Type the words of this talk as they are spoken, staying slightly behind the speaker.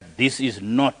This is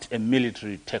not a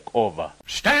military takeover.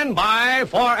 Stand by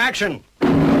for action.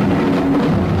 Greenville,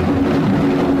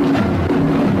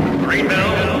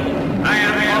 I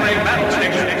am on a battle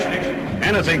station.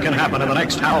 Anything can happen in the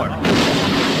next hour.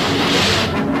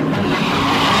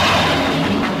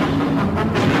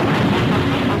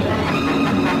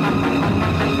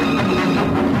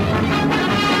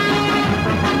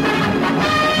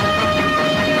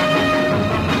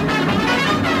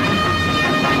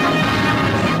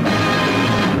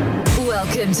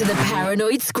 Welcome to the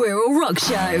Paranoid Squirrel Rock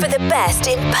Show for the best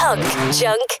in punk,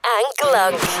 junk, and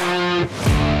glunk.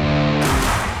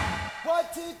 1,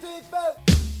 2, 3, 4.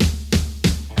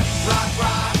 Rock,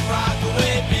 rock, rock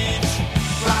away, beach.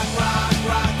 Rock, rock,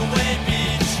 rock away,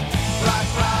 beach. Rock,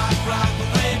 rock, rock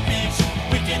away, beach.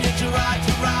 We can hit you right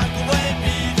to rock away,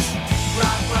 beach.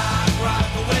 Rock, rock,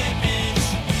 rock away, beach.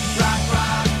 Rock,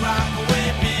 rock, rock away,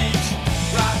 beach.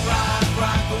 Rock, rock,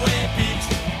 rock away, beach.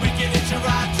 We can hit you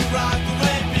right to rock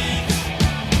away, beach.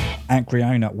 At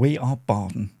Griona, we are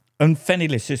Barton and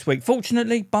Fenniless this week.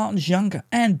 Fortunately, Barton's younger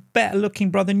and better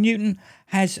looking brother Newton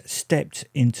has stepped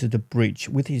into the bridge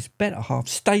with his better half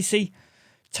Stacey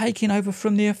taking over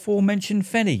from the aforementioned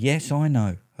Fenny. Yes, I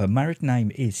know, her married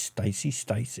name is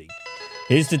Stacey.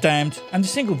 Here's The Damned and the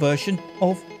single version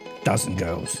of Dozen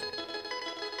Girls.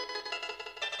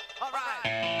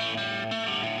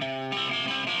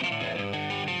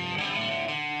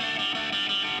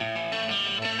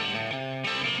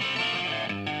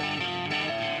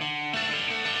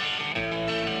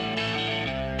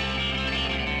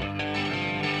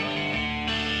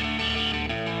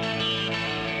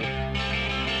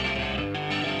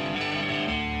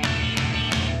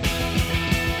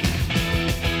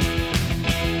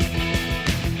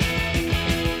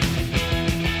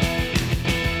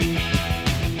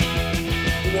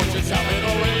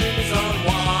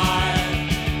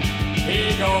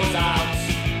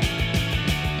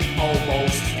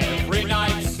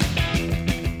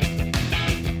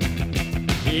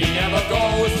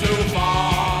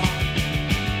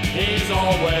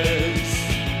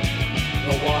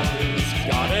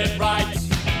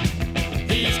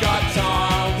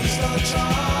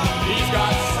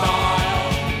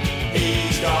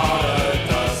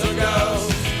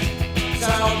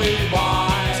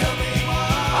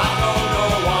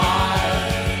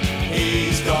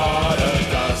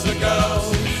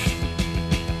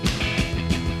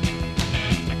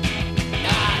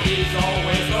 He's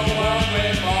always the one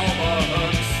with all the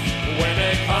hooks.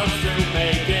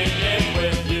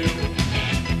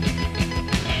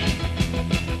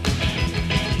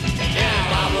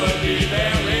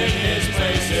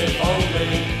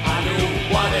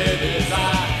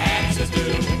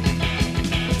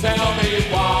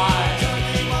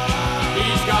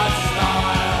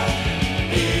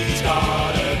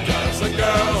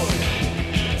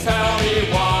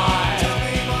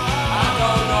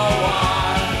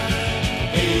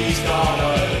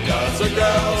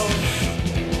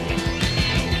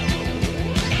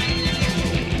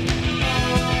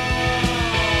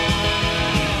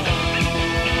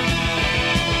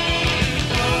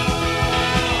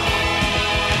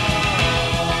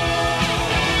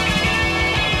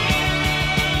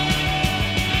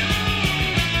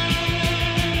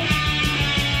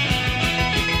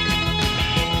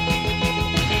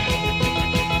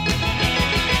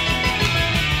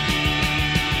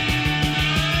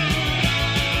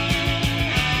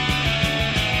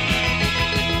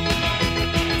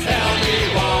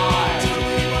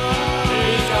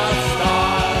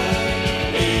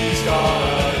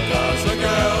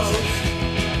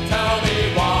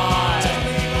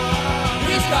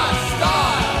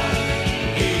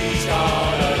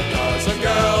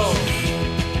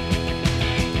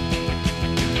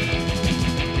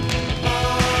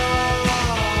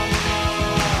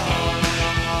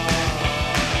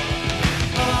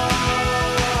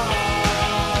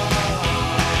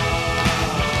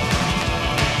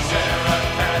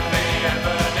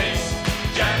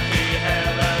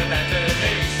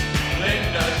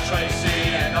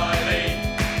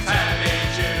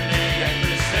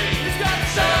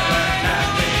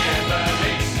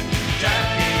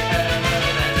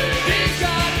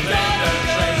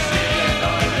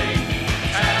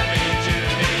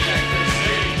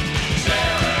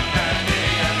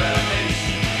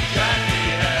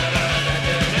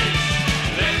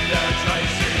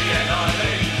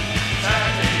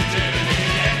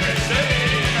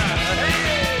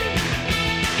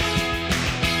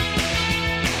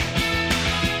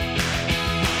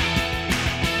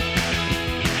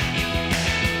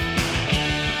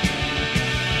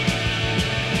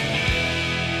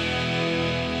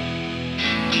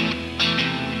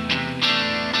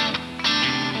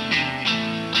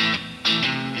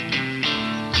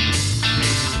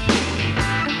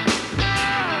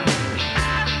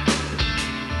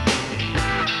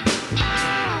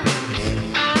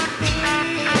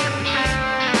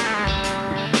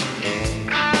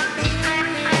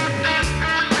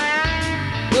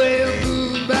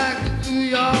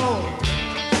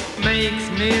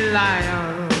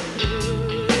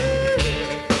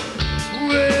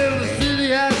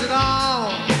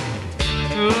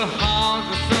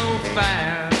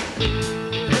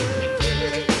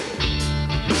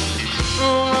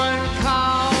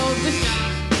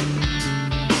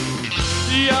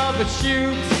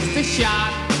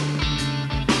 shot.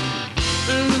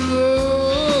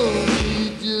 Oh,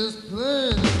 he just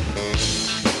playing.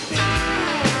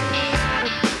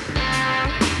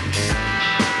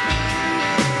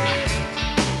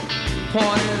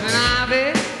 Poison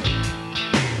ivy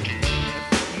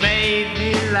made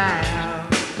me laugh.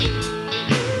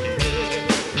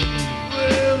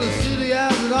 Well, the city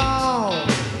has it all.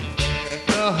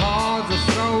 The hearts are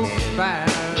so fast.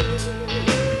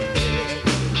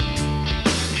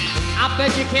 I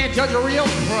bet you can't judge a real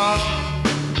crush.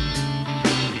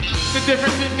 The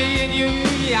difference in me and you,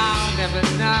 y'all never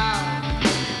know.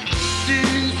 You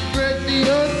spread the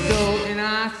door and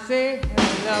I say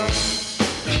hello.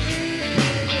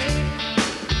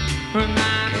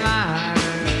 Nine lives,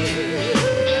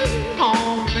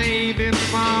 oh baby,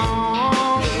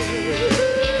 phone.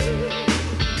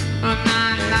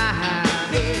 Nine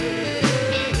lives,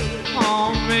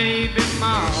 oh baby,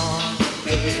 phone.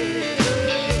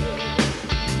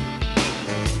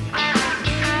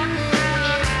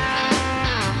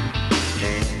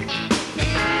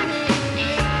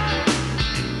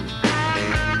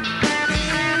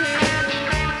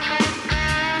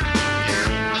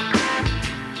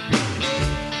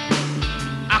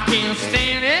 Can't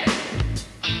stand it.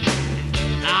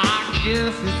 I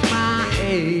guess it's my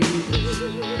age.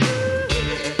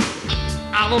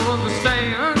 I don't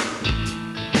understand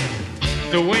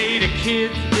the way the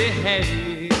kids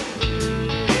behave.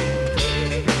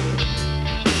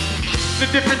 The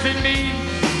difference in me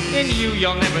and you,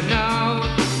 you'll never know.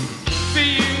 Do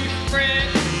you friend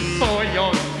for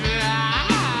your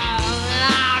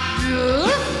I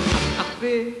feel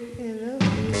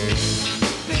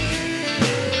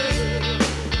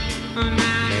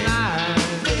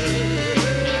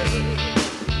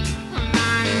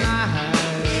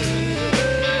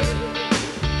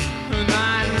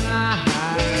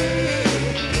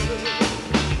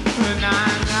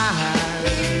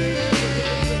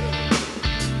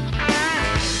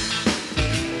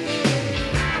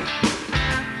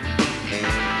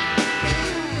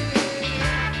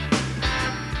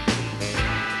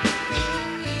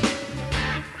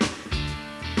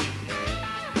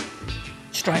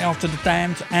Straight after The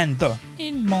Damned and the,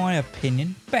 in my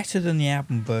opinion, better than the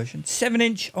album version,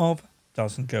 7-inch of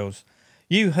Dozen Girls.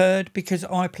 You heard Because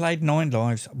I Played 9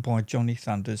 Lives by Johnny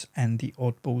Thunders and the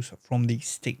Oddballs from the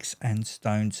Sticks and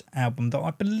Stones album that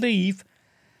I believe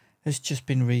has just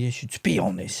been reissued. To be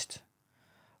honest,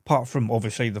 apart from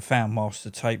obviously the found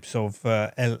master tapes of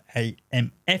LAMF,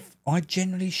 I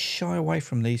generally shy away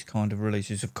from these kind of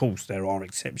releases. Of course, there are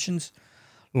exceptions,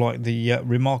 like the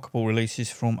remarkable releases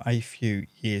from a few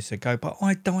years ago, but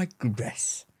I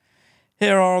digress.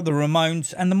 Here are the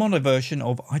Ramones and the mono version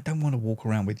of I Don't Want to Walk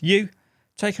Around With You,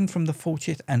 taken from the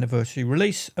 40th anniversary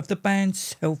release of the band's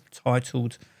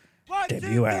self-titled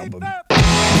debut album. I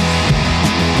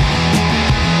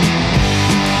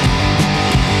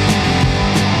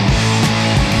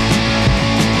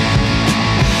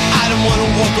don't want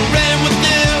to walk around with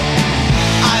you.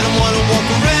 I don't want to walk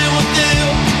around with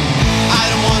you. I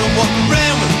don't want to walk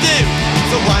around with you.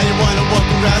 So why you want to walk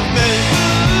around with me?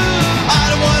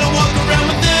 I don't want to walk around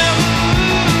with you.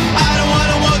 I don't want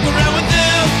to walk around with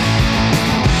you.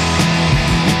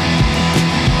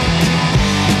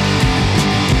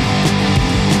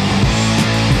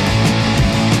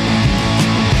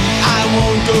 I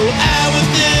won't go out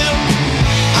with you.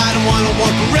 I don't want to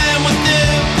walk around with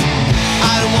you.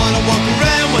 I don't want to walk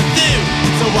around with you.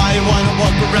 So why you want to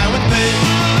walk around with me?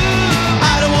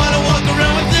 I don't want to walk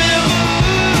around with you.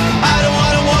 I don't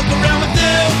want to walk around with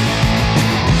you.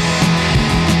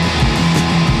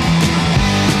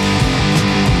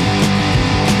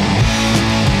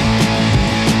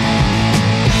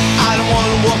 I don't want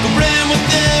to walk around with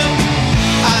you.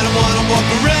 I don't want to walk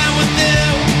around with you.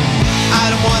 I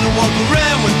don't want to walk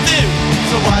around with you.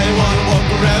 So why you want to walk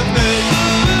around with me?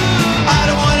 I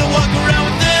don't want to walk around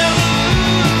with you.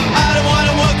 I don't want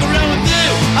to walk around with you.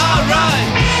 All right.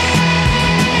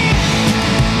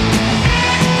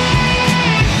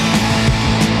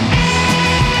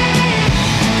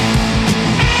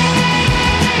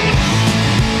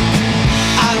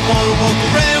 I don't want to walk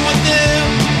around with you.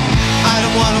 I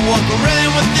don't want to walk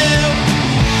around with you.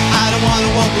 I don't want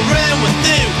to walk around with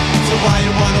you. So why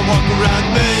you want to walk around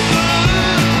me?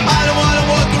 I don't want to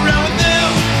walk around with you.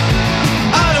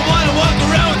 I don't want to walk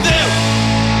around with you.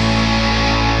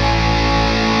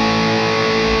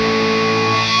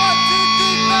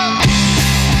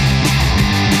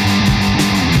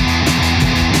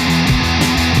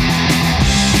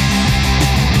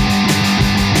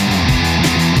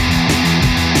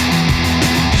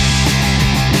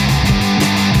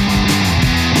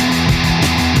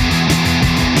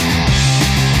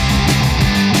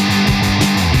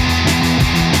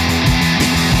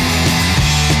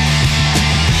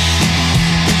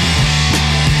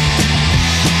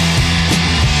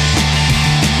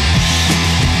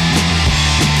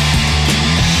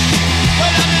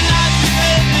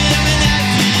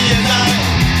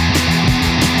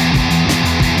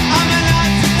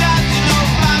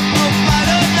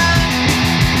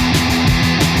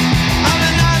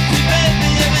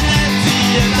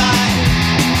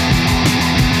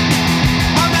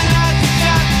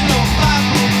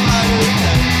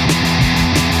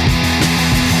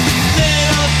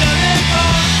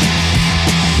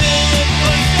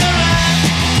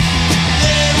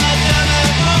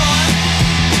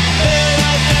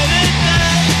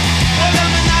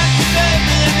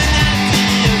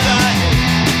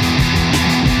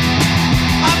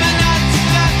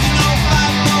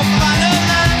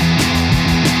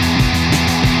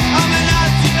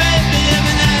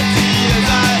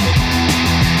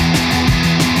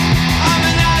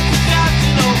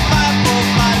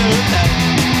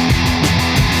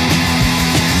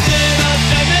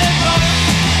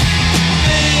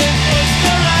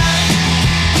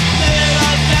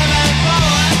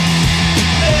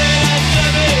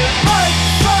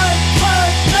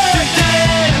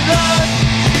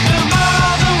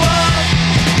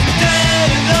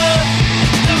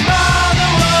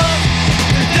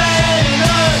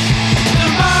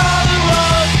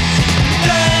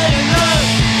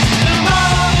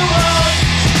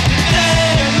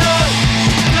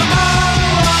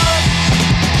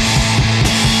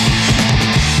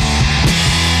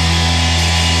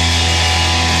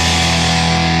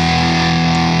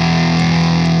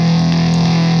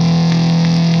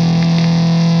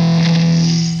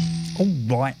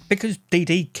 right, because Dee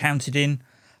Dee counted in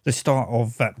the start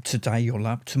of Today Your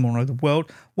Love, Tomorrow the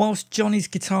World, whilst Johnny's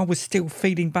guitar was still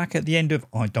feeding back at the end of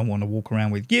I Don't Want to Walk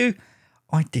Around With You,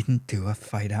 I didn't do a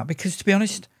fade out because, to be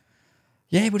honest,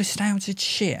 yeah, it would have sounded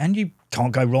shit, and you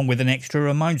can't go wrong with an extra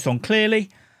Ramones song. Clearly,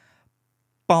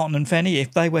 Barton and Fenny,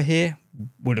 if they were here,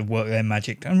 would have worked their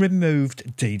magic and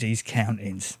removed Dee Dee's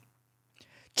count-ins.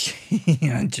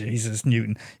 Jesus,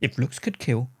 Newton. If looks could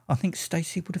kill, I think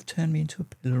Stacey would have turned me into a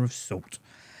pillar of salt.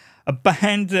 A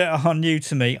band that are new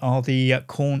to me are the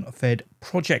Corn-Fed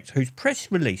Project, whose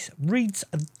press release reads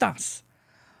thus.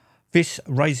 This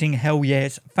raising hell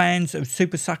yes, fans of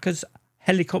Super Suckers,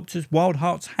 Helicopters, Wild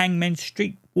Hearts, Hangmen,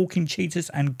 Street Walking Cheaters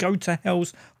and Go to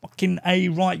Hell's fucking A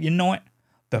Right Unite.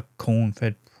 The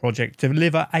Corn-Fed Project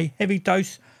deliver a heavy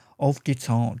dose of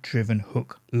guitar-driven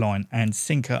hook, line and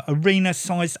sinker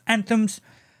arena-sized anthems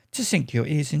to sink your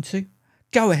ears into.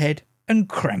 Go ahead and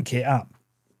crank it up.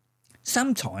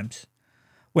 Sometimes,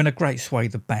 when a great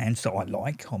swathe of bands that I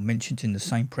like are mentioned in the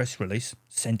same press release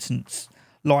sentence,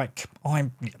 like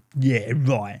yeah,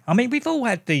 right. I mean, we've all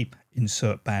had the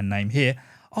insert band name here,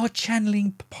 are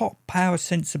channeling pop power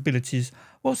sensibilities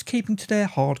whilst keeping to their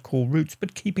hardcore roots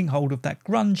but keeping hold of that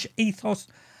grunge ethos,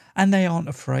 and they aren't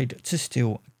afraid to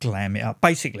still glam it up.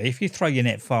 Basically, if you throw your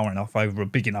net far enough over a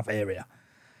big enough area,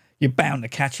 you're bound to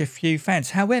catch a few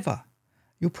fans. However,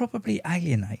 you'll probably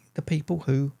alienate the people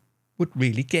who would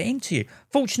really get into you.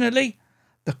 Fortunately,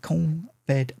 the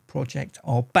Corn-Fed Project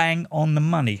are bang on the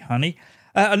money, honey.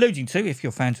 Alluding to, if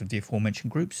you're fans of the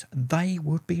aforementioned groups, they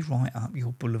would be right up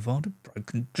your boulevard of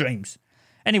broken dreams.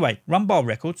 Anyway, Rumbar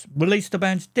Records released the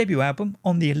band's debut album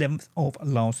on the 11th of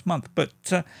last month, but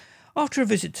after a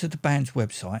visit to the band's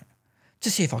website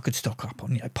to see if I could stock up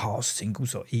on past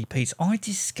singles or EPs, I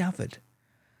discovered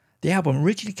the album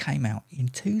originally came out in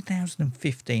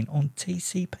 2015 on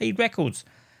TCP Records.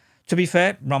 To be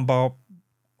fair, Rumbar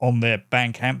on their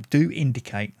Bandcamp do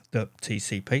indicate the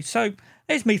TCP, so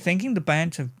there's me thinking the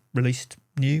band have released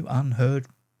new, unheard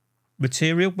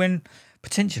material when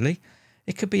potentially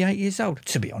it could be 8 years old.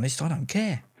 To be honest, I don't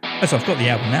care, as I've got the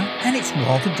album now and it's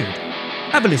rather good.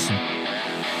 Have a listen.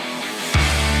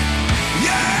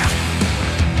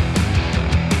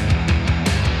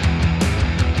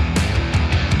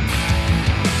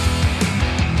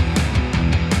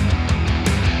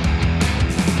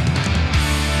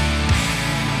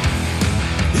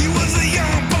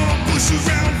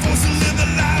 Around, forced to live the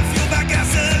life, fueled by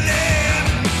gasoline.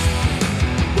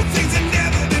 Well, things have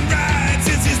never been right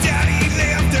since his daddy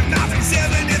left in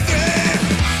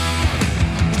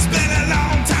 1973. It's been a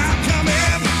long time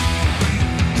coming.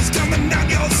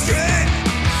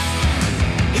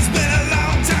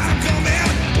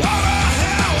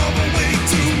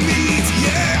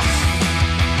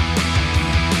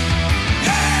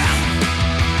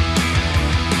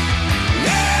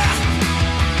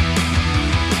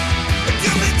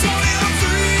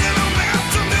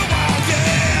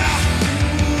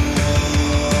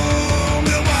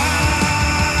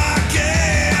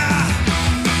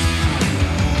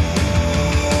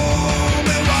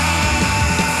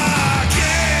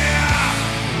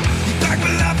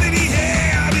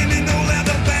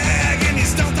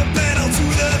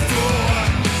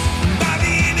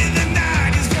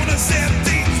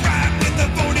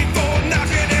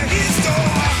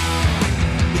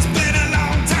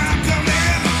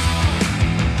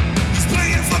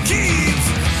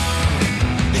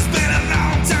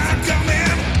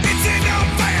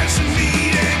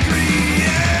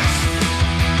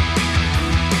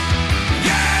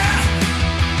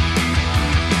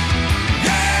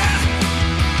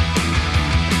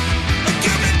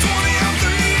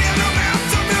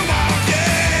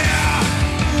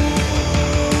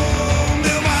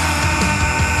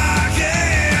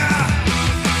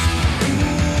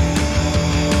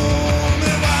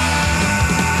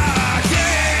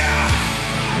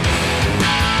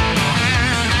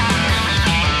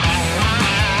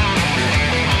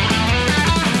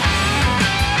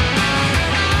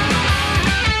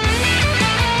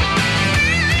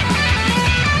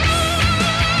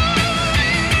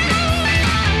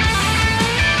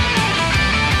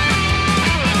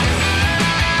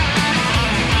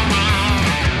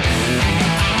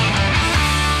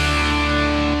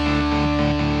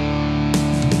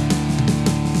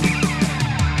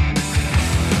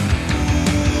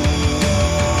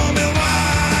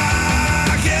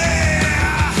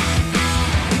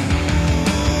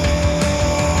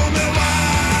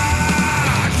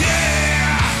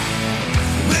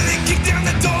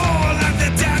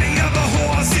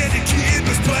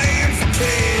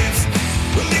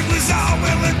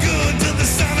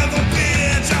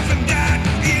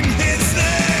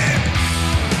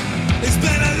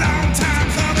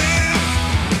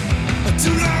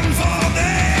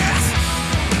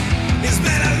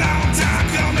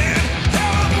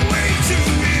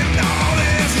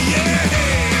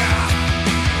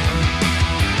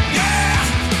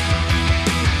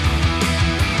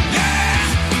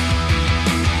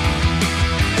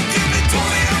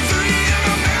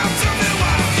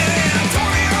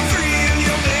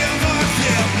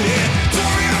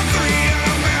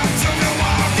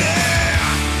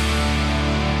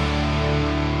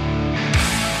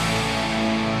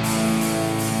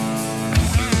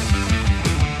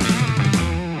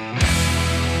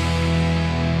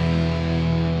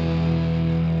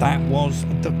 That was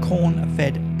the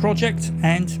Corn-Fed Project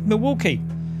and Milwaukee.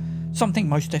 Something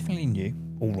most definitely new,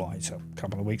 alright, it's a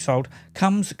couple of weeks old,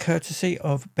 comes courtesy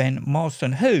of Ben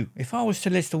Marsden, who, if I was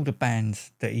to list all the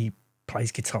bands that he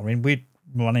plays guitar in, we'd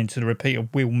run into the repeat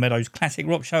of Will Meadows' classic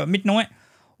rock show at midnight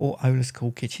or Ola's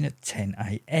Cool Kitchen at 10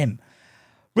 a.m.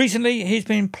 Recently, he's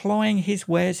been plying his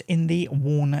wares in the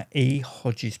Warner E.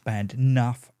 Hodges Band.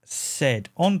 Enough said.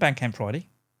 On Bandcamp Friday,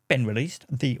 Ben released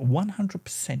the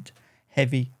 100%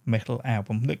 heavy metal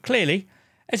album that clearly,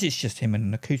 as it's just him and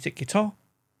an acoustic guitar,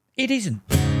 it isn't.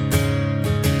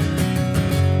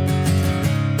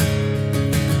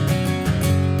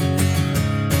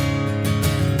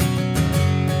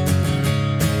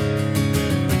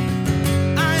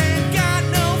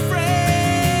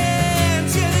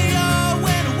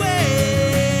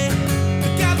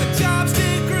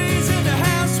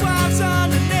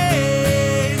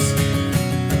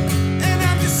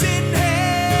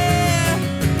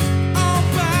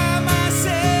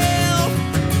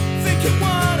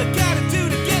 What I gotta do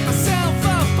to get myself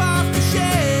up off the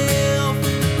shelf.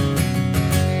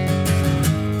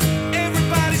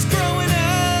 Everybody's growing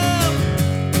up,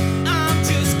 I'm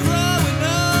just growing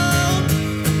up.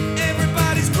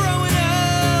 Everybody's growing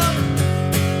up,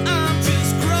 I'm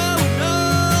just growing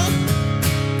up.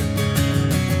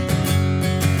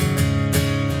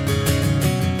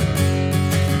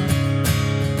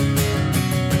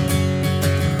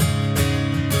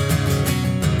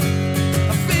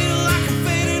 I feel like I'm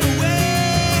fading away,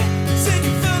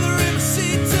 sinking further in the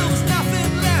sea till there's nothing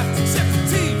left except for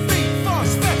TV,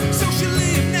 force fed,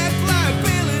 socially inept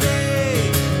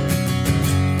liability.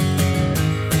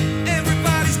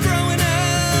 Everybody's growing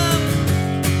up,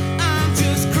 I'm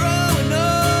just growing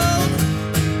up.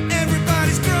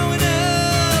 Everybody's growing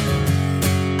up,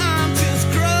 I'm just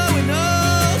growing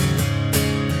up.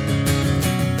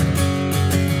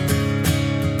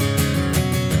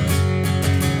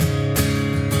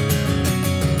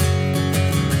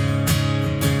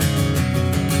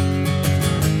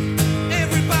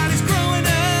 Everybody's growing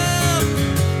up,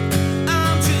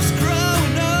 I'm just growing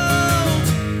old.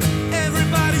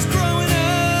 Everybody's growing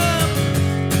up,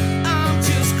 I'm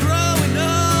just growing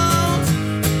old.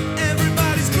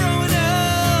 Everybody's growing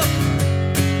up,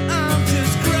 I'm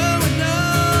just growing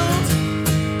old.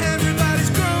 Everybody's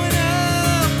growing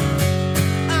up,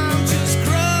 I'm just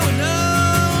growing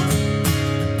old.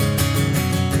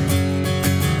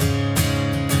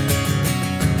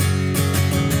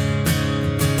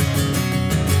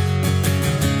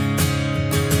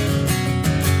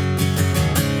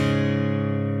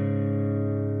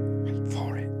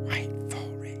 Wait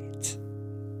for it.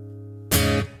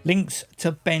 Links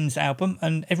to Ben's album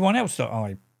and everyone else that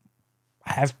I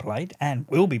have played and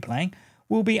will be playing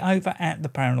will be over at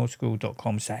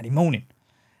theparanoidsquirrel.com Saturday morning.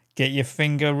 Get your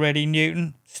finger ready,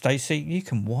 Newton. Stacey, you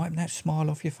can wipe that smile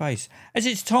off your face as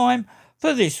it's time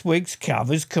for this week's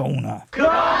Covers Corner.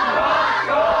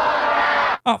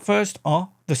 Up first are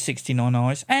the 69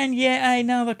 Eyes and yet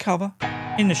another cover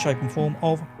in the shape and form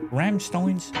of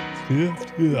Rammstein's Für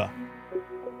Für.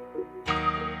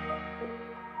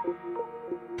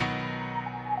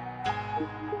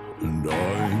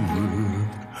 Dein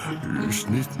Glück ist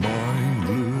nicht mein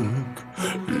Glück,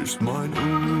 ist mein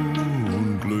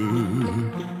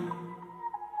Unglück.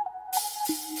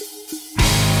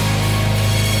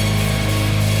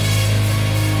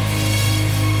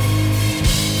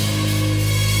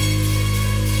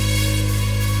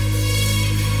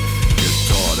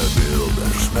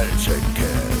 Gitarrenbilder schmelzen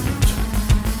kalt,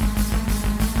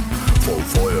 voll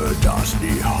Feuer, das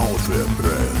die Haut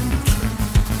verbrennt.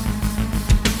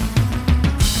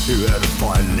 Wirf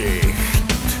ein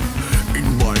Licht in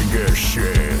mein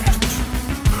Gesicht,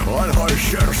 ein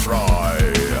heißer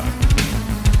Schrei,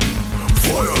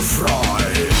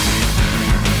 feuerfrei.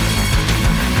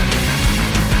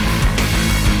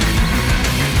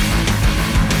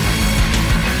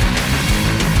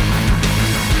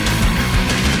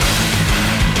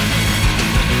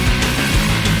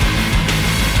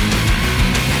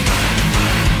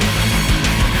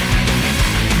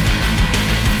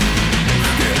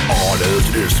 Geordnet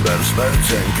ist, wenn's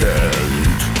Menschen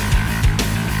kennt,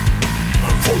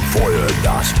 voll Feuer,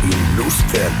 das in Lust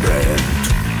verbrennt.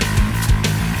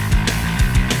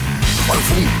 Ein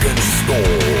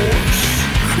Funkenstoß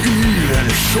in ihren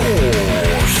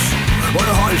Schoß,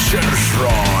 ein heißer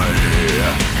Schrei,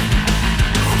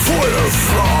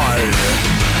 feuerfrei.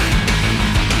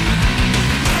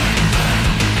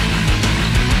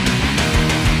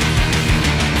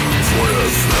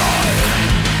 Feuerfrei.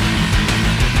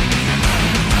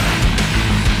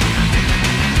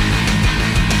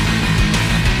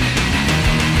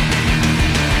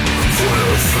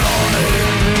 Feuerfrei.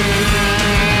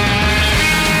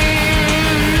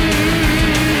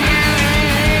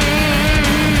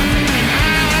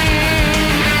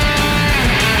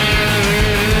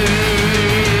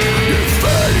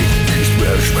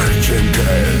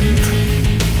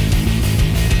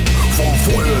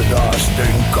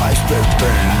 den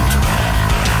Geisterwind.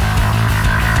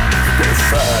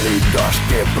 Gefährlich das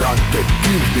gebrannte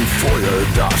Kind wie Feuer,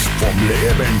 das vom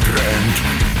Leben trennt.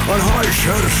 Ein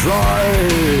heißer Schrei,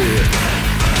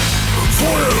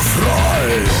 feuerfrei.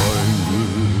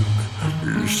 Mein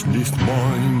Glück ist nicht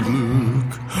mein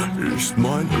Glück, ist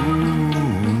mein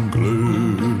Unglück.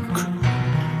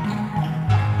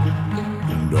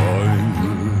 Dein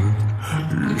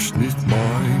Glück ist nicht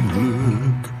mein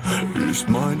Glück, ist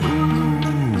mein Unglück.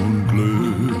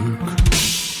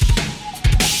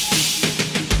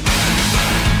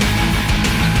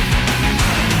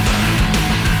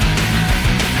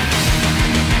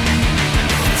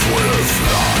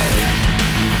 Feuerfrei.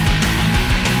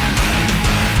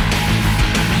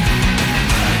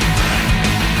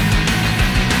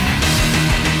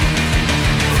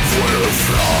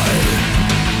 Feuerfrei.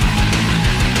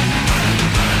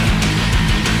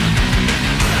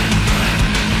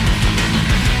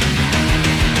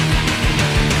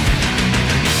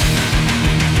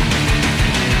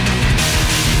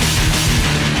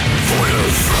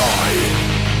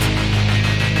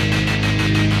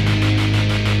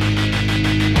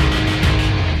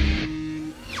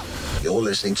 You're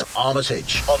listening to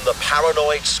Armitage on the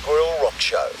Paranoid Squirrel Rock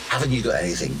Show. Haven't you got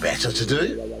anything better to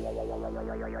do?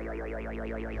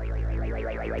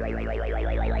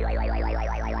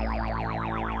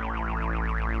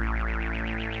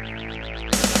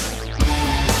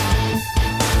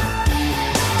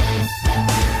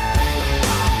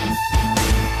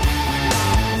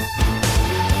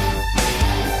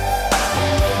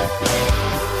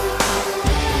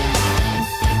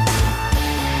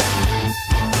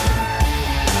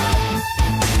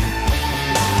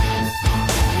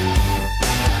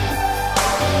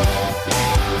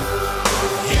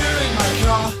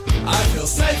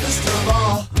 Safest of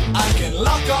all, I can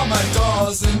lock all my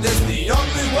doors, and it's the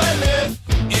only way live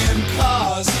in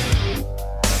cars.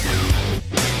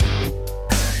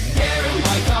 Here in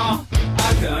my car,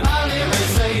 I can only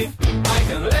receive, I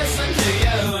can listen to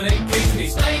you, and it keeps me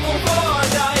stable for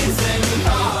days in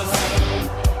cars.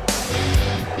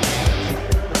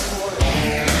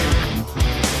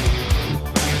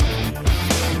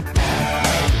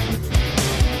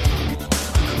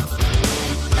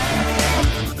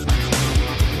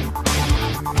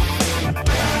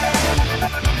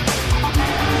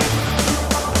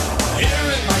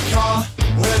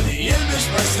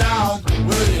 Down.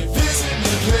 Will you visit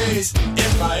me please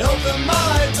if I open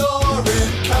my door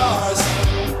in cars?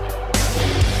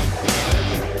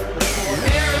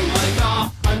 Here in my car,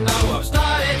 I know I've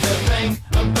started to think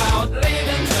about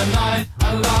leaving tonight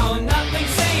alone. Nothing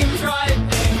seems right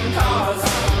in cars.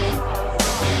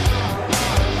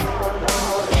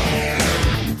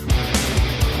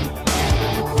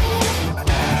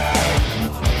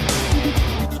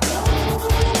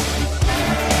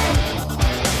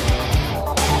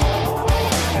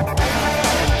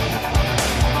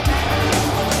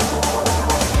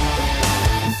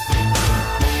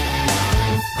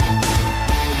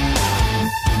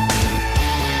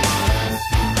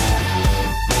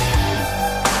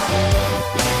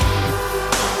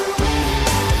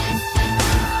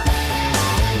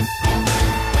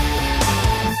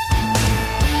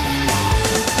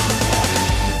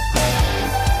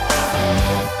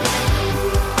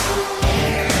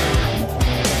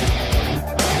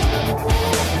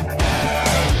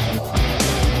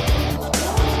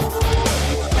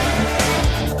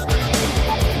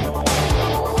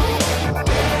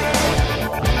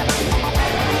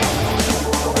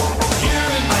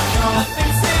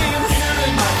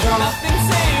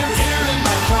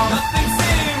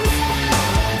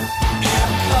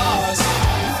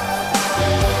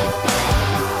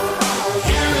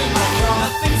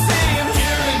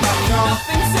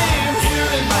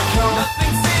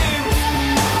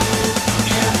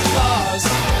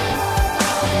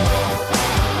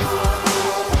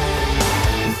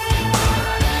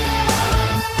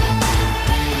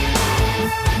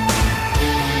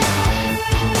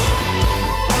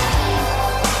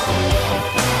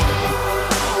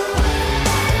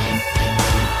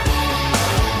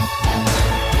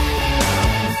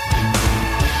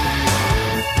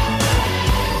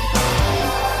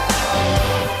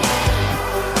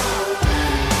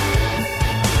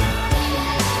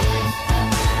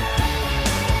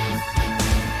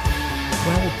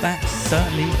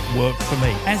 Certainly worked for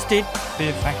me, as did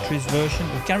Fear Factory's version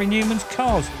of Gary Newman's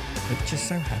Cars, that just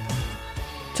so happened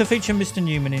to feature Mr.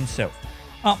 Newman himself.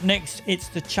 Up next, it's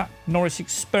the Chuck Norris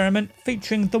Experiment,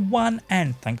 featuring the one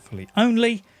and thankfully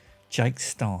only Jake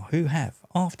Starr, who have,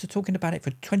 after talking about it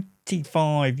for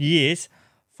 25 years,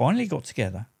 finally got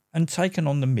together and taken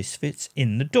on the Misfits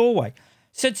in the Doorway.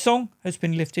 Said song has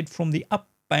been lifted from the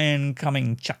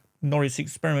up-and-coming Chuck Norris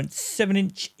Experiment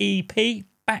 7-inch EP,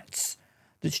 Bats,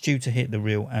 that's due to hit the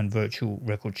real and virtual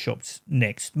record shops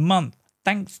next month,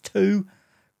 thanks to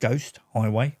Ghost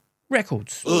Highway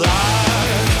Records. Light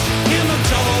in the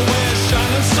doorway,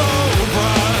 shining so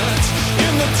bright.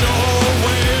 In the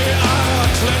doorway, I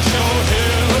clench your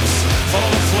hips for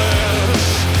the flesh.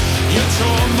 You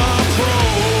tore my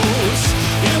prose.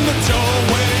 In the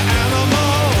doorway,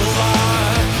 animal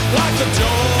lie. Like the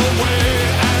doorway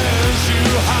as you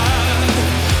hide.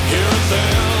 Here and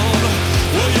then,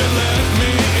 will you let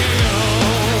me in?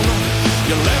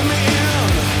 You let me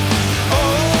in.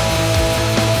 Oh.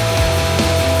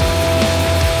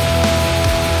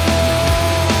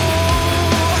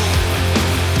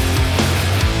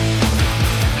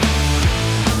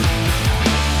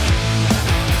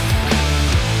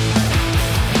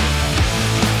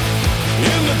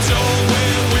 In the doorway,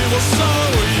 we were so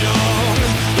young.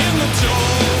 In the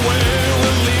doorway,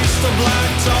 release the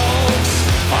black dogs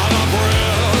on our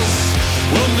breasts.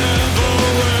 We'll never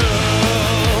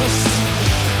rest.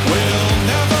 We'll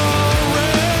never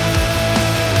rest.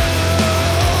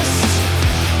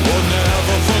 We'll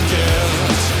never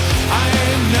forget. I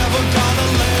ain't never gonna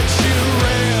let you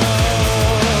rest.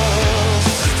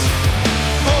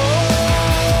 Oh.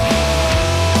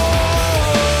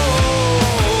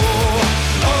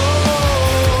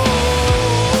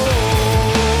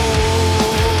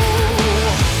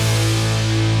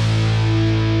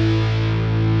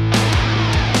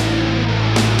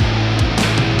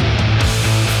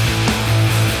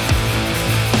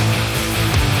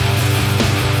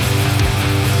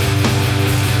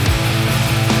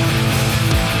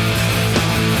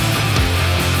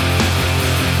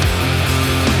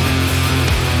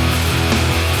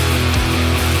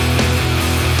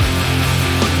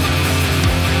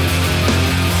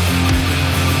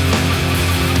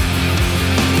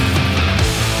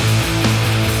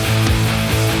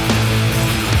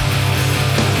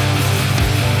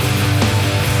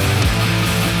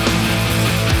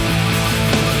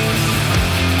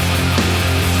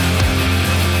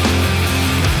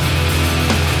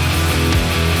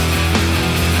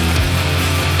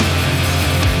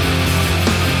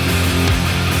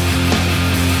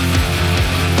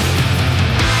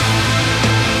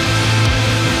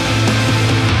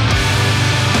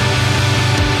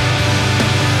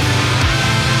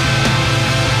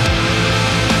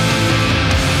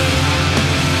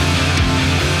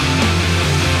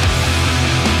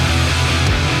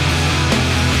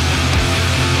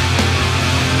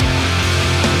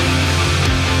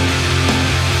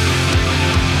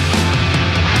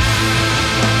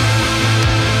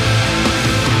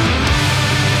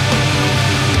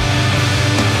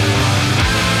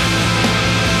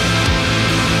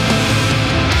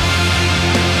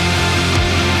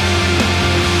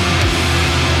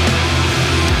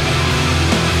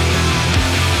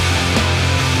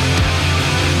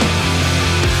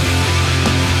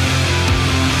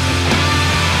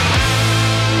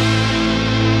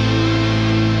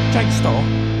 Jake Starr,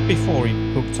 before he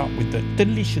hooked up with the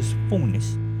delicious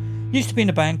fullness, used to be in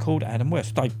a band called Adam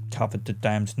West. They covered the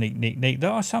Damned's Neat Neat Neat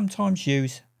that I sometimes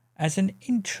use as an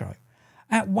intro.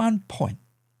 At one point,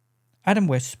 Adam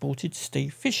West sported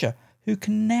Steve Fisher, who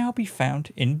can now be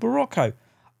found in Barocco.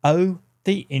 Oh,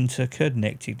 the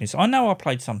interconnectedness. I know I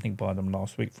played something by them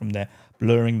last week from their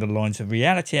Blurring the Lines of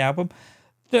Reality album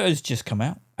that has just come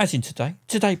out, as in today.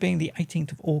 Today being the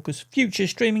 18th of August. Future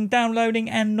streaming, downloading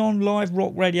and non-live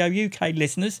Rock Radio UK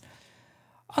listeners,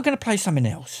 I'm going to play something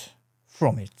else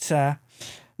from it.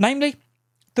 Namely,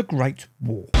 The Great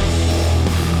War.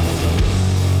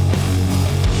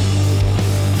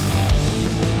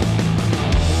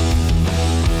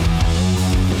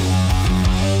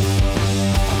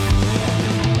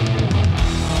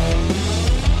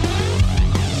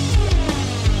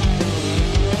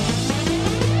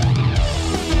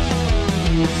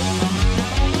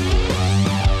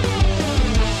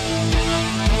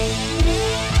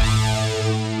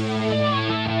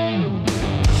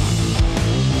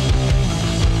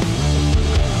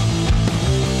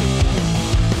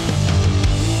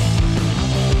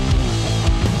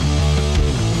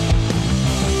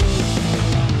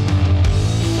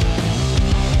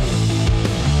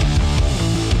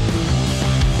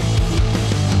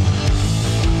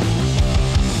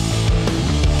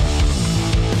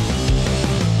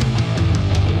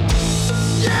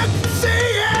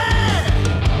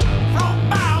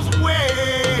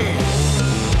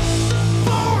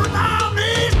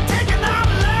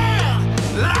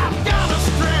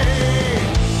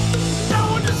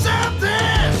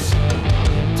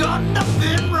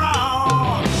 Nothing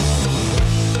wrong.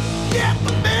 Get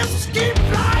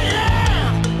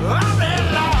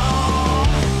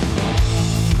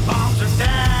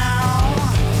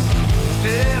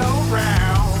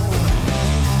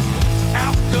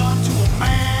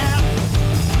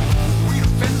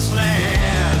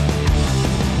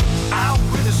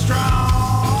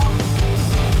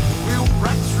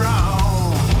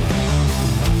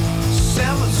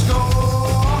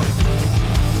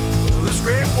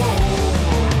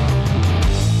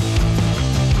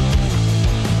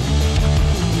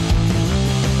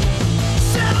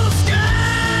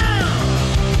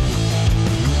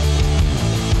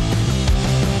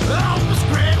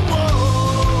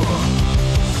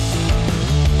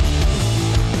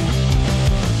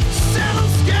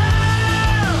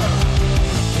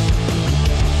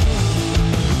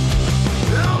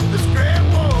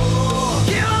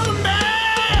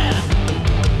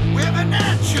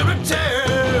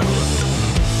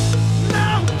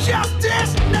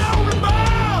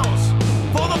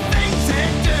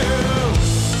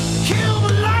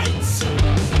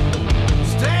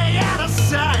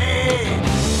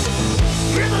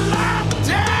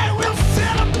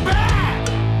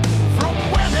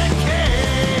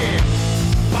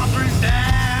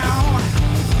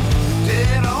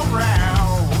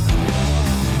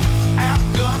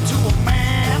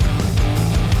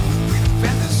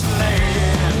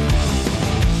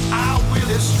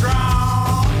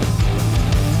strong.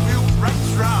 We were right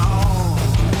strong.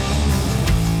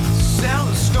 Settle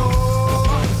the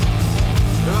score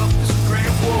of this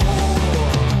great war.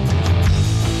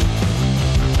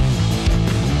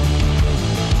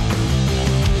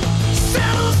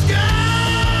 Settle the score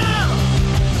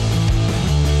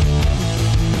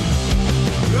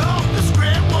of this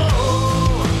great war.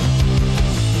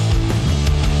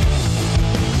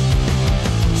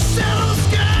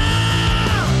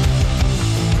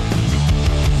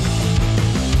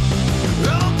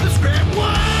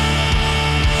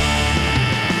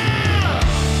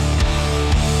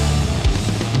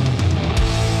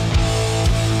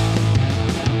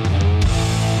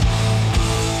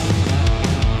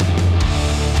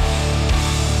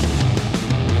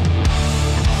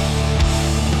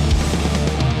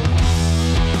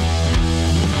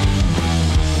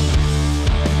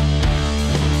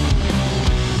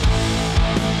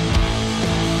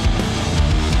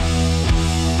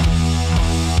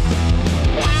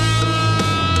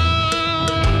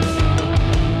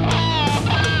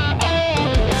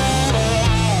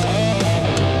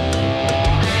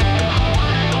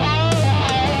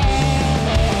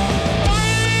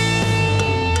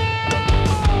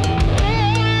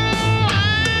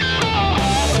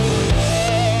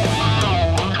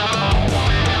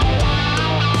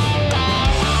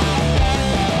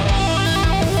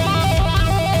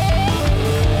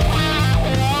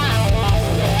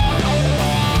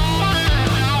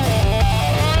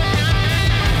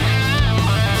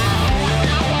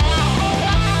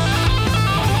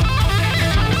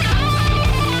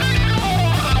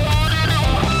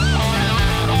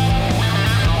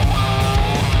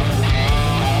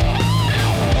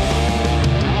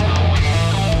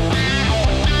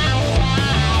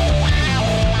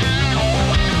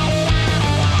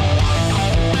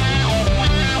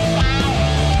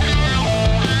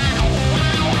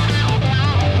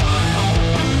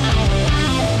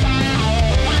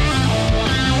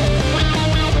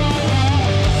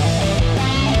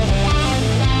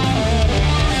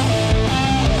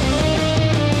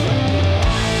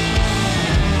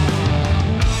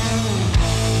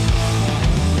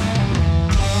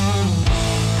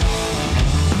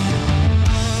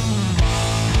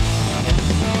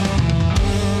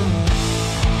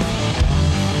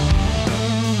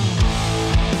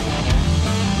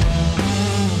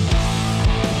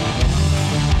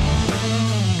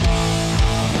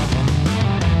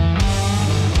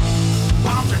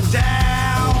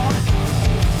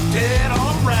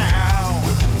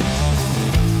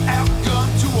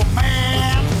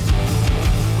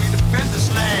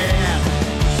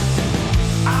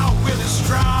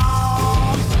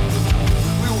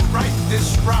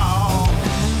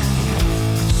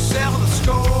 Settle the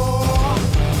score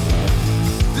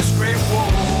of this great war.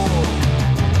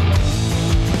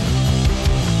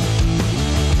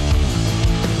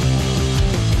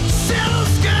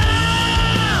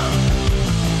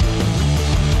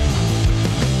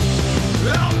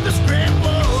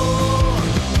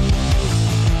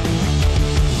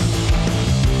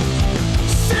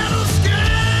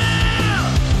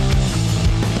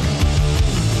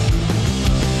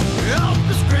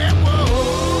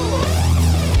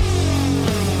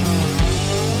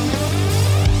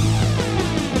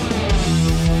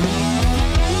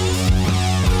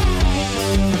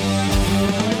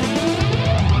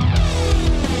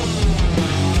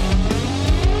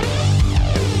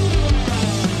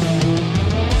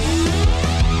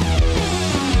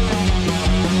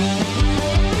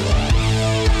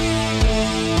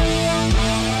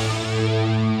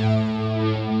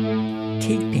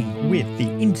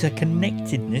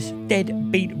 Interconnectedness,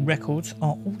 Deadbeat Records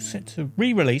are all set to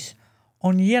re-release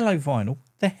on yellow vinyl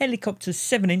the Helicopter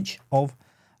 7-inch of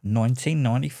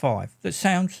 1995 that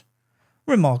sounds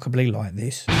remarkably like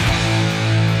this.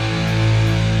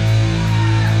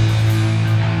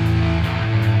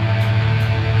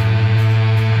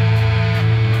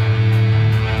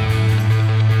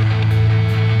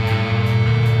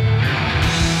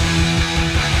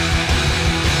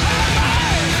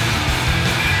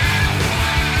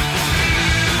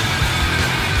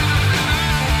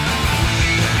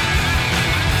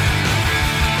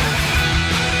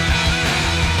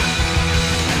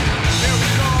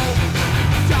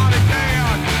 Down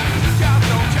again, down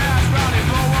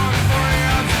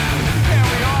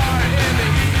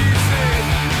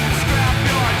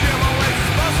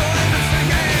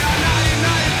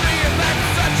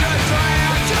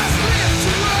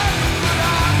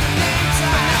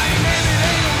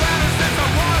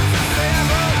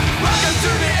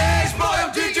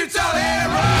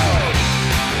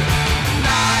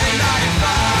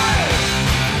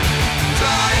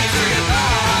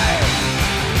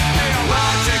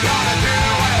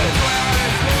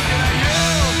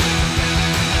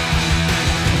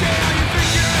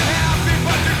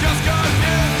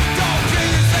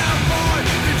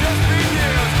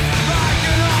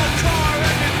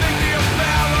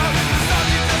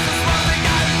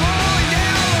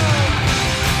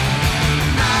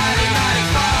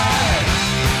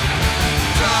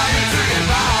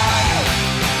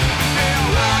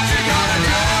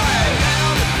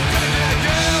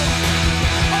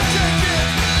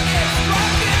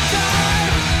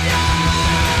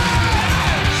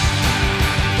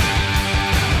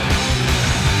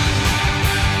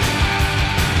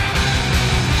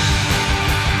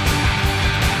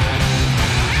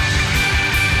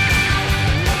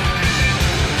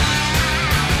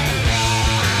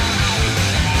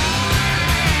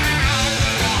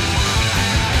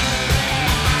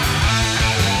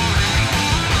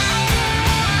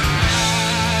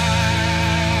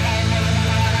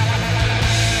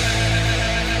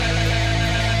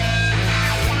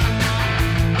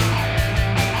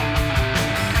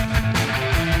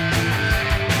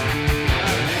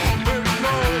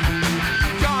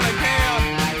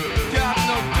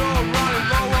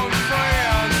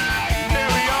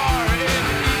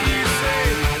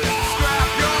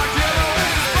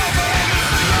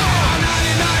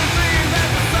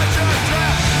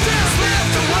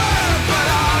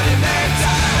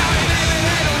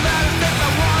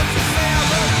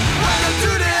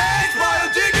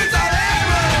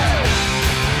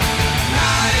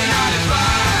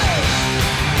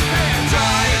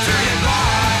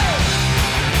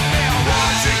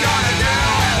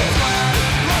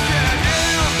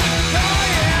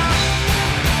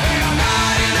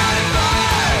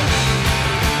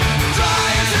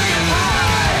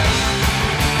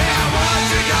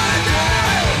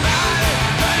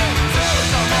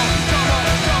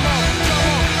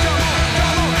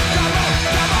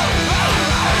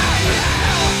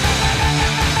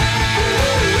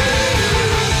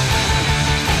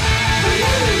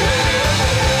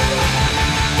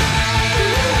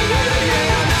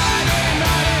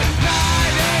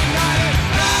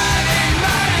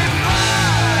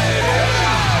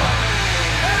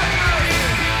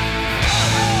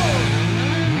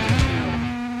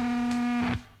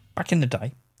Back in the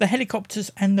day, the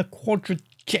Helicopters and the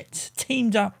Quadrajets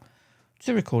teamed up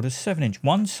to record a 7-inch.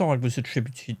 One side was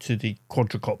attributed to the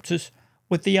Quadricopters,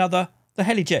 with the other the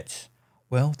Helijets.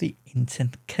 Well, the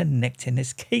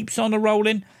interconnectedness keeps on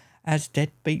a-rolling as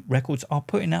Deadbeat Records are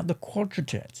putting out the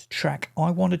Quadrajets track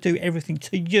I Want to Do Everything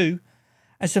to You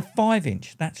as a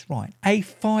 5-inch. That's right, a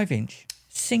 5-inch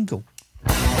single.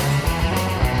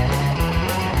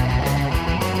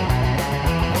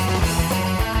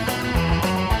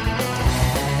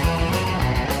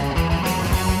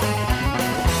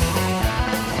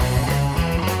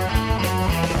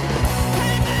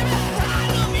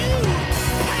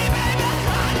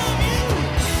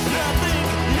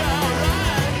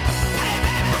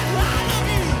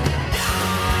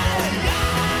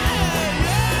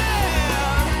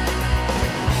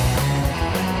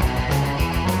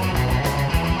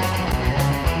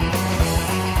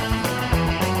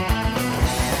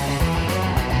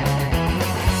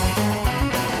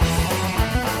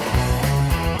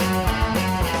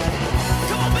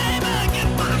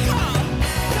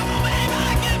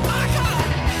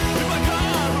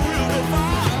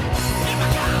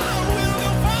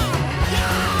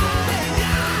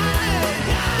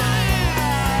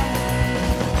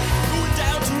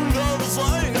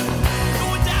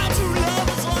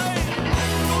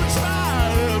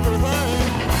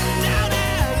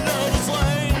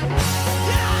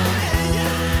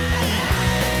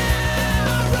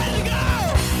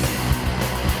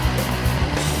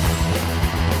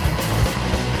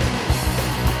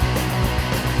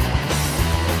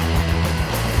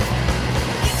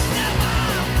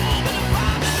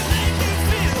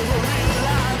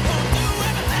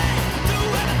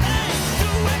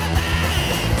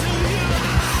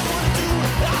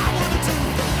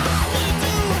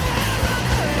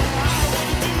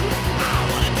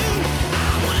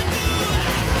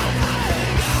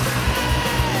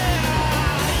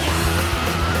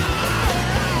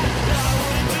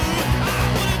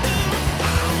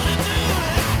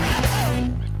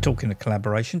 Talking of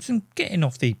collaborations and getting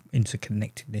off the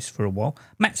interconnectedness for a while,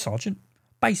 Matt Sargent,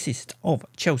 bassist of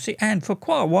Chelsea, and for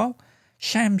quite a while,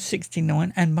 Sham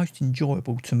 69, and most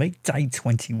enjoyable to me, Day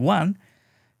 21,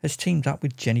 has teamed up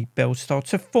with Jenny Bellstar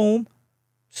to form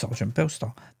Sergeant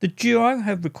Bellstar. The duo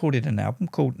have recorded an album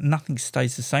called Nothing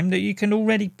Stays the Same that you can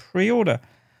already pre-order.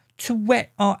 To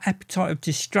whet our appetite of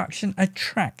destruction, a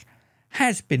track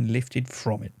has been lifted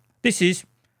from it. This is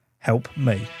Help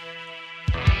Me.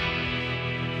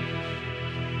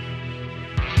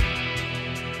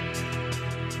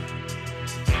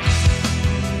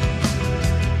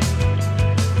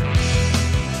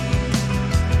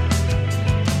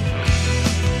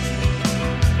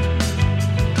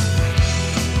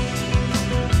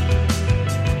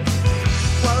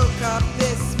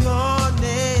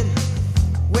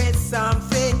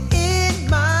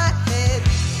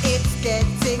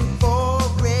 Getting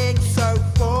boring, so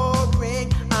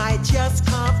boring. I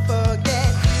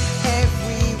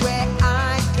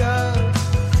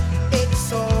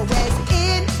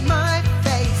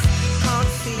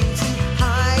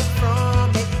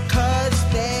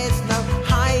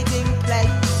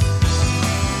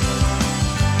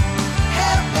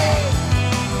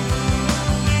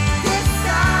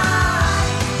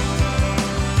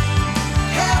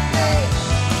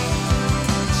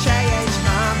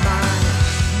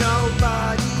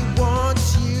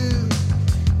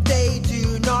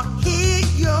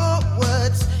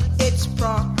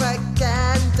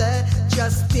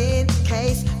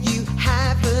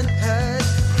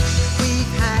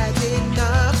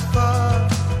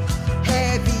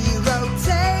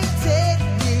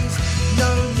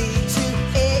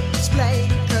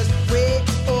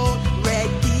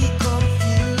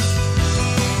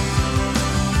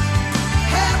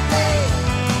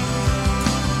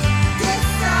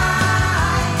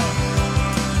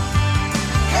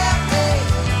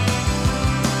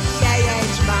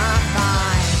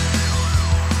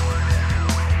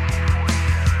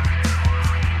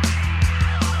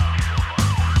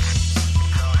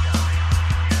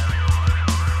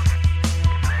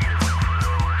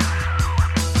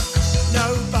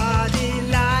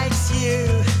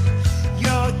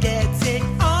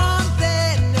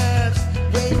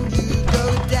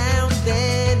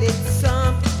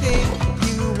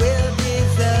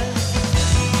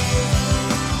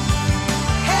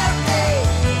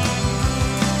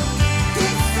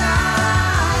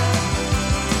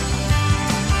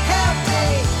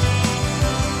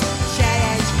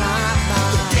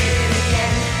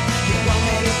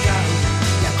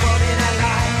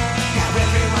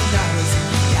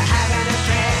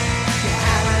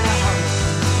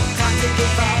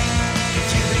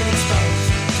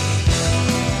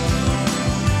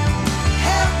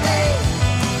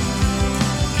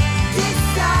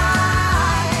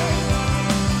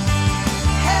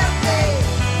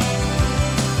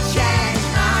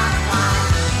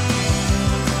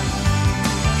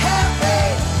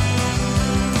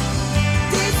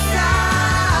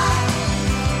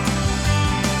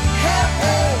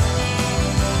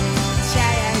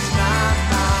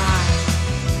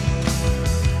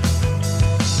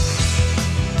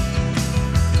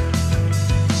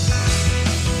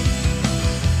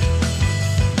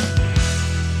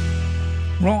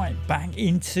Right, back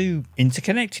into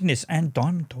interconnectedness, and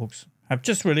Diamond Dogs have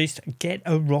just released Get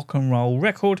a Rock and Roll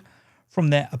record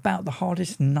from their About the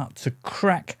Hardest Nut to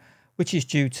Crack, which is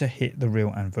due to hit the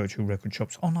real and virtual record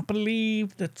shops on, I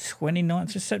believe, the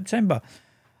 29th of September.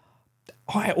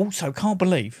 I also can't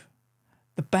believe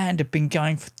the band have been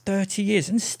going for 30 years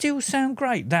and still sound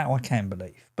great. That I can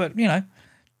believe. But, you know,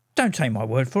 don't take my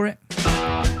word for it.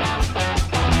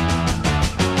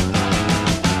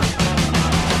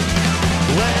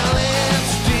 Well,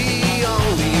 it's the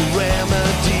only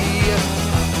remedy.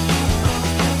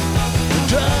 The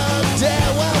drug that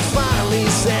will finally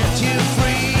set you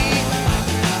free.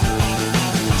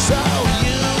 So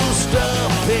use the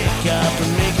pickup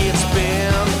and make it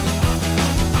spin,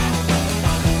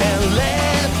 and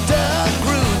let the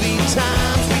groovy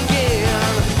times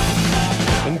begin.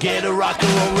 And get a rock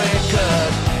and roll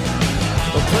record,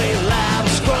 or play loud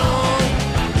and strong,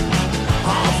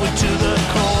 halfway to the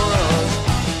chorus.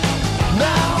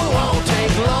 Now it won't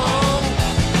take long,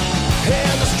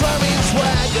 and the strumming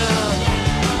swagger,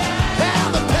 and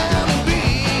the pounding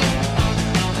beat.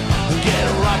 Get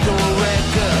a rock and roll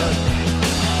record,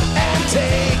 and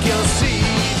take your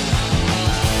seat.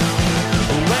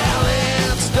 Well,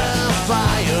 it's the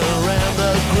fire and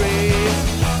the grave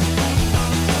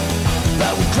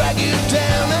that will drag you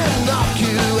down and knock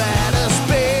you out of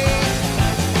space.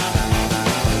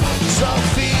 So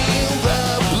feel the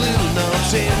blue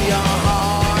notes in your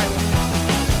heart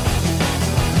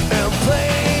and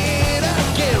play it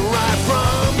again right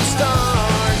from the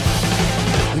start.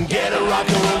 And get a rock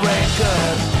and roll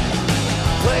record,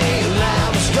 play it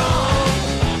loud and strong,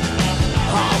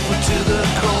 halfway to the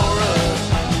chorus.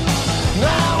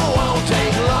 Now it won't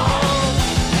take long,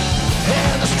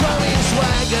 and the strumming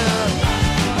swagger,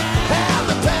 and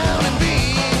the pounding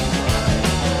beat.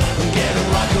 Get a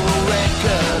rock and roll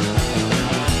record,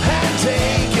 and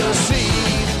take your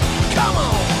seat. Come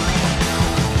on.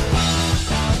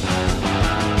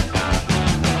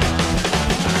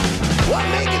 What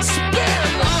make it spin?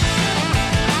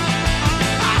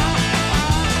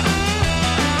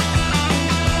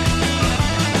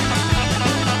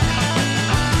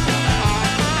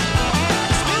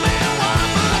 Spin it one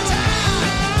more time.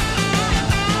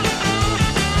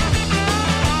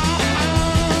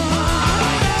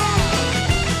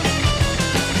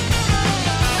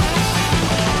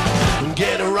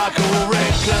 Get a rock and roll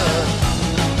record,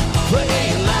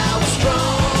 play loud and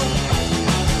strong,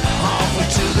 halfway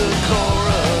to the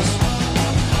chorus.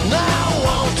 Now it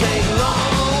won't take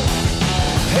long,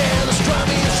 and the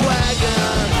strumming swagger,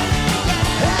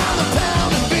 and the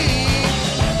pounding beat.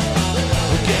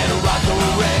 Get a rock and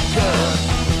roll record,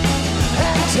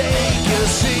 and take your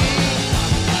seat.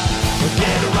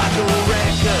 Get a rock and roll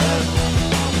record,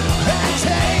 and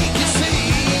take your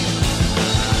seat.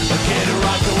 Get a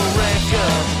rock and roll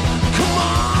record, come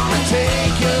on and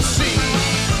take your seat.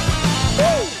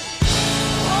 Woo!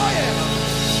 Oh yeah.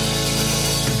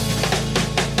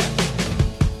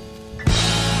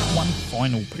 One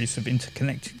final piece of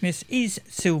interconnectedness is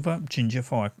Silver Ginger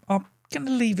 5. I'm going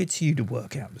to leave it to you to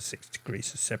work out the 6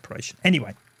 degrees of separation.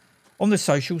 Anyway, on the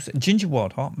socials, Ginger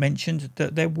Wildheart mentioned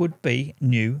that there would be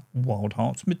new Wild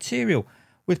Hearts material,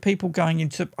 with people going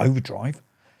into overdrive,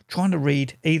 trying to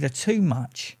read either too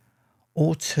much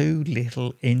or too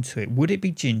little into it. Would it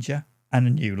be Ginger and a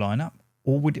new lineup,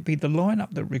 or would it be the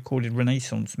lineup that recorded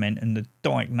Renaissance Men and the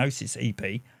Diagnosis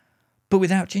EP, but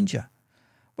without Ginger?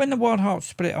 When the Wild Hearts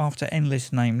split after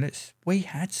Endless Nameless, we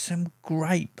had some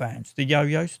great bands. The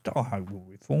Yo-Yos, that I hope will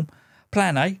reform.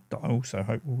 Plan A, that I also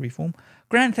hope will reform.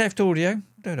 Grand Theft Audio,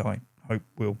 that I hope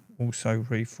will also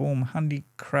reform. Honey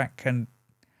Crack and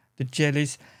the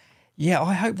Jellies. Yeah,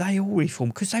 I hope they all reform,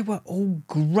 because they were all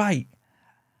great,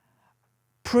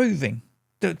 proving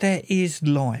that there is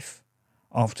life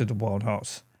after the Wild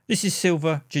Hearts. This is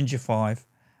Silver Ginger 5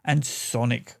 and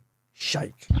Sonic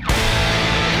Shake.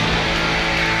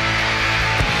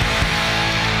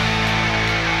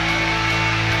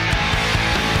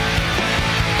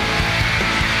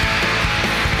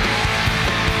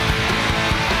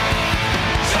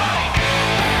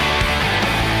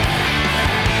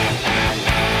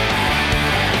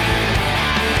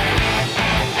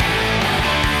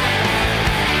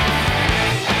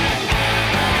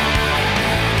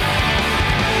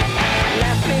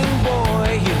 Laughing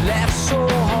boy, he laughed so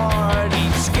hard,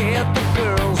 he scared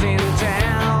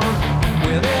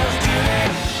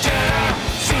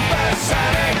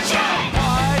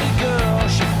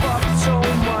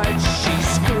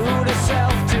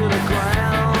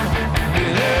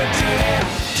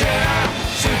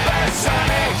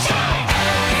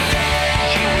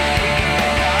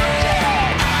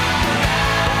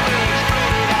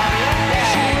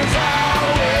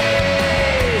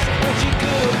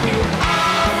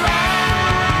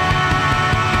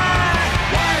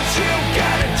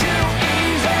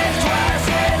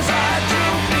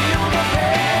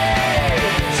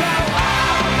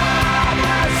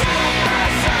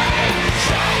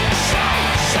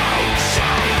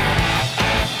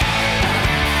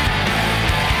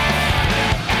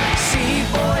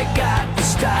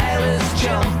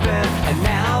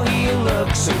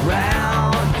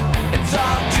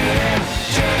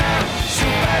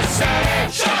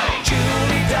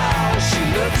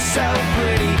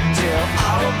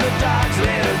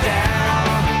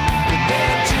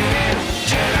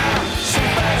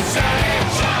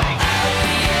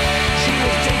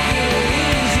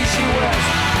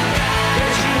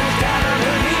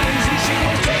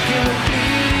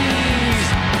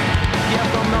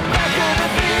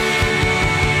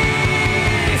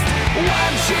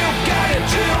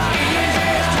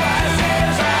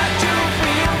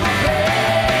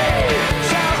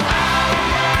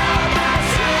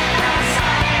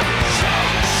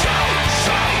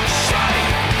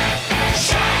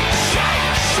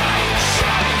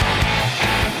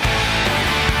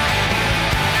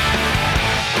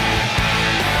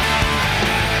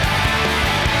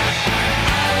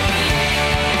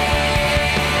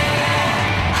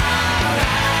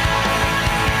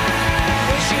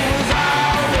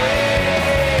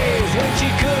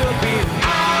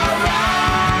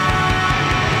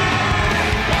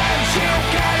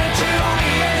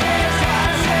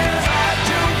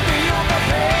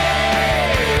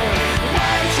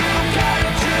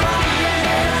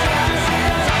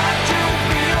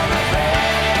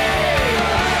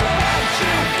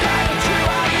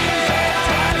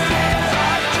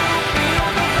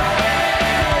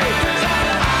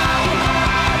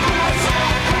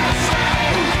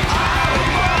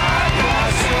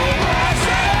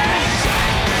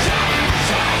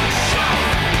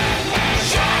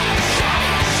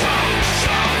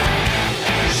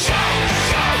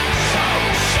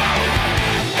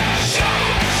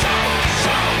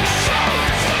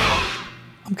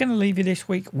leave you this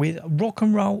week with Rock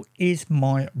and Roll Is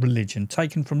My Religion,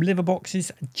 taken from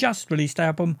Liverbox's just released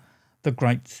album, The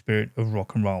Great Spirit of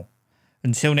Rock and Roll.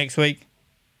 Until next week,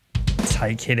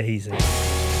 take it easy.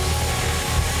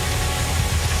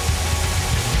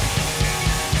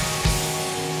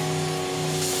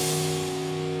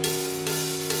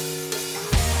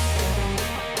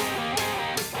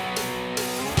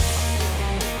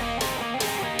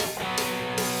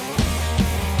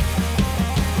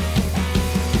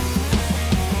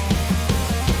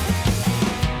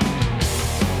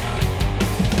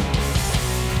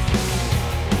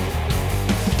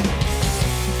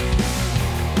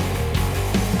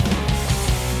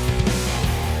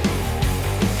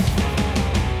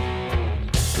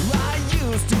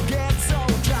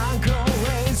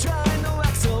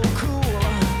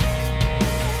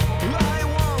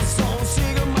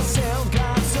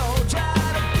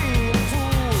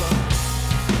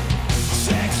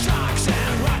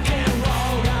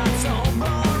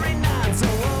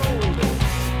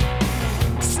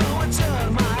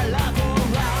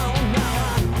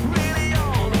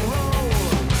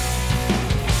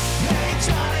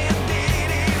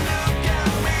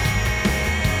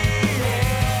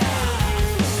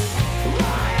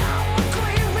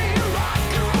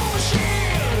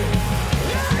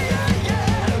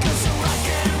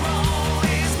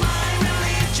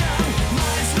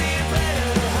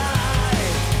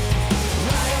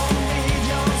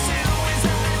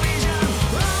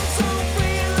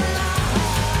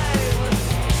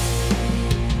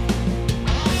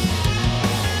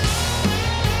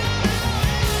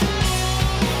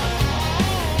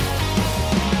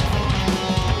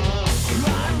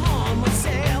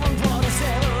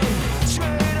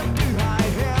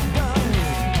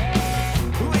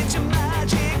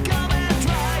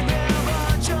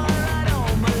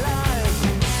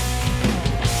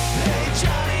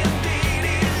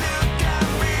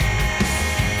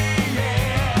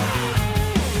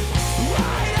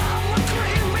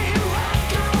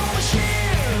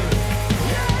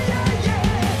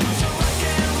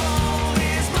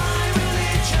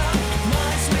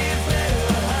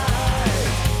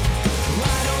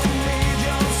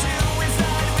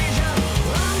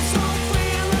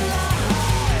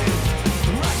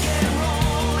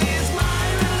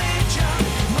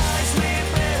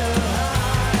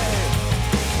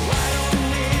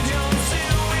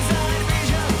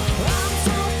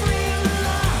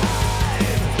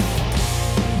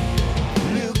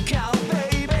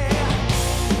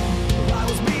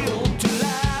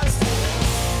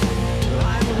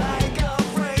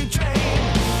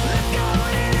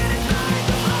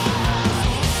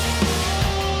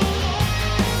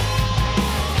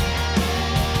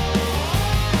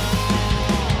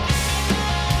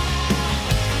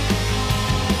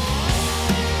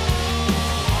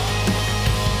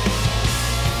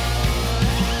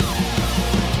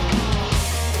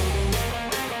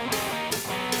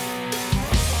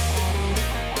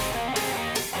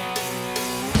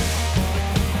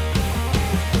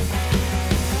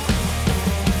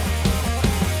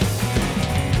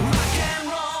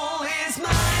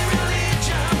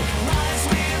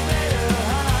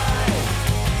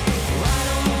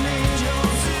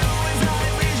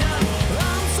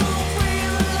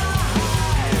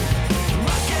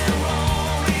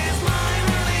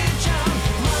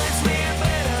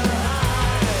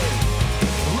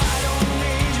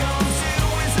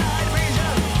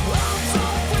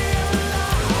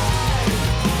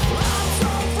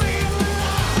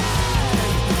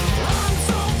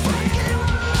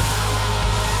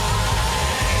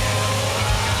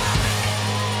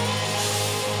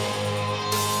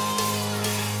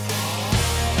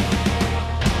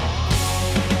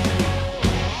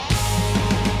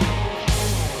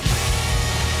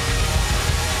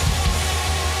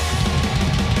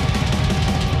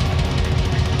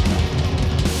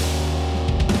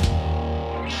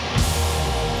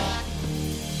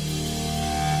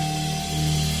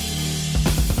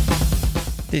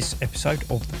 This episode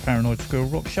of the Paranoid Squirrel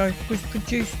Rock Show was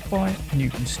produced by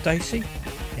Newton Stacey,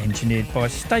 engineered by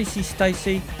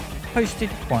Stacey,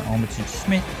 hosted by Armitage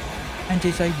Smith, and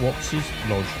is a Watches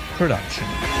Lodge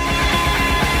production.